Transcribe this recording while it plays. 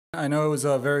I know it was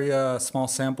a very small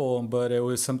sample, but it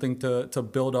was something to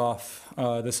build off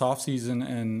this offseason.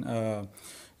 And,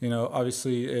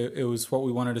 obviously it was what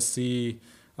we wanted to see,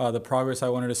 the progress I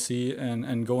wanted to see.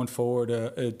 And going forward,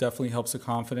 it definitely helps the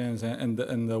confidence. And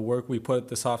the work we put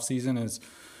this offseason is,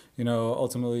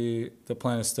 ultimately the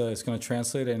plan is going to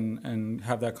translate and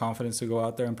have that confidence to go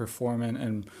out there and perform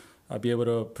and be able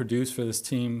to produce for this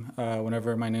team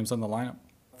whenever my name's on the lineup.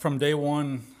 From day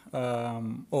one,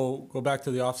 go back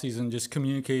to the off season, just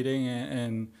communicating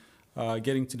and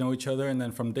getting to know each other. And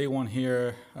then from day one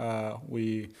here,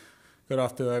 we got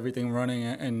off to everything running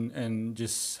and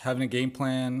just having a game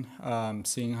plan,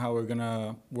 seeing how we're going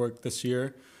to work this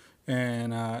year.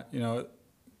 And,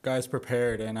 guys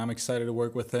prepared, and I'm excited to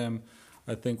work with him.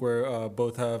 I think we're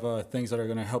both have things that are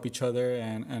going to help each other,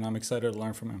 and I'm excited to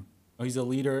learn from him. He's a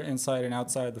leader inside and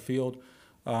outside the field.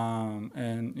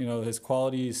 And his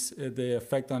qualities they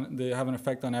have an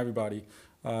effect on everybody.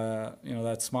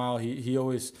 That smile, he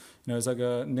always it's like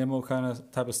a Nemo kind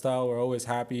of type of style. We're always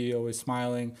happy, always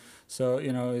smiling. So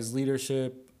his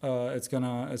leadership, it's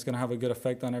gonna have a good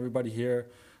effect on everybody here.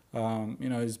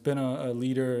 He's been a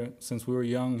leader since we were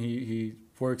young. He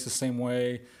works the same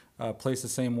way, plays the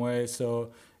same way.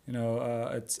 So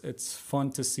it's fun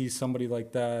to see somebody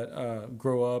like that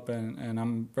grow up, and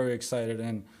I'm very excited,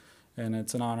 and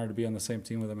it's an honor to be on the same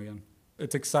team with him again.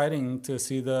 It's exciting to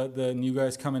see the new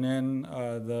guys coming in,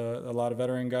 a lot of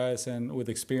veteran guys and with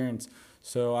experience.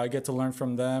 So I get to learn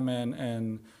from them,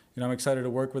 and I'm excited to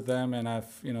work with them, and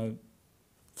I've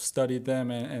studied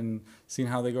them and seen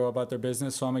how they go about their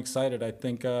business. So I'm excited. I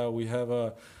think we have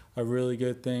a really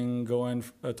good thing going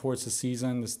towards the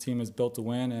season. This team is built to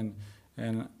win,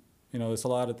 and there's a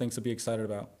lot of things to be excited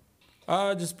about.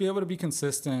 Just be able to be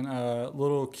consistent,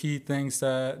 little key things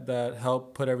that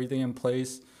help put everything in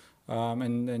place,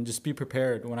 and just be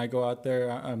prepared. When I go out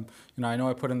there, I know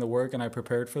I put in the work and I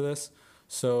prepared for this,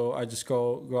 so I just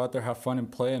go out there, have fun, and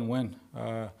play and win.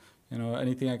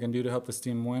 Anything I can do to help this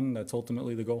team win, that's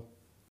ultimately the goal.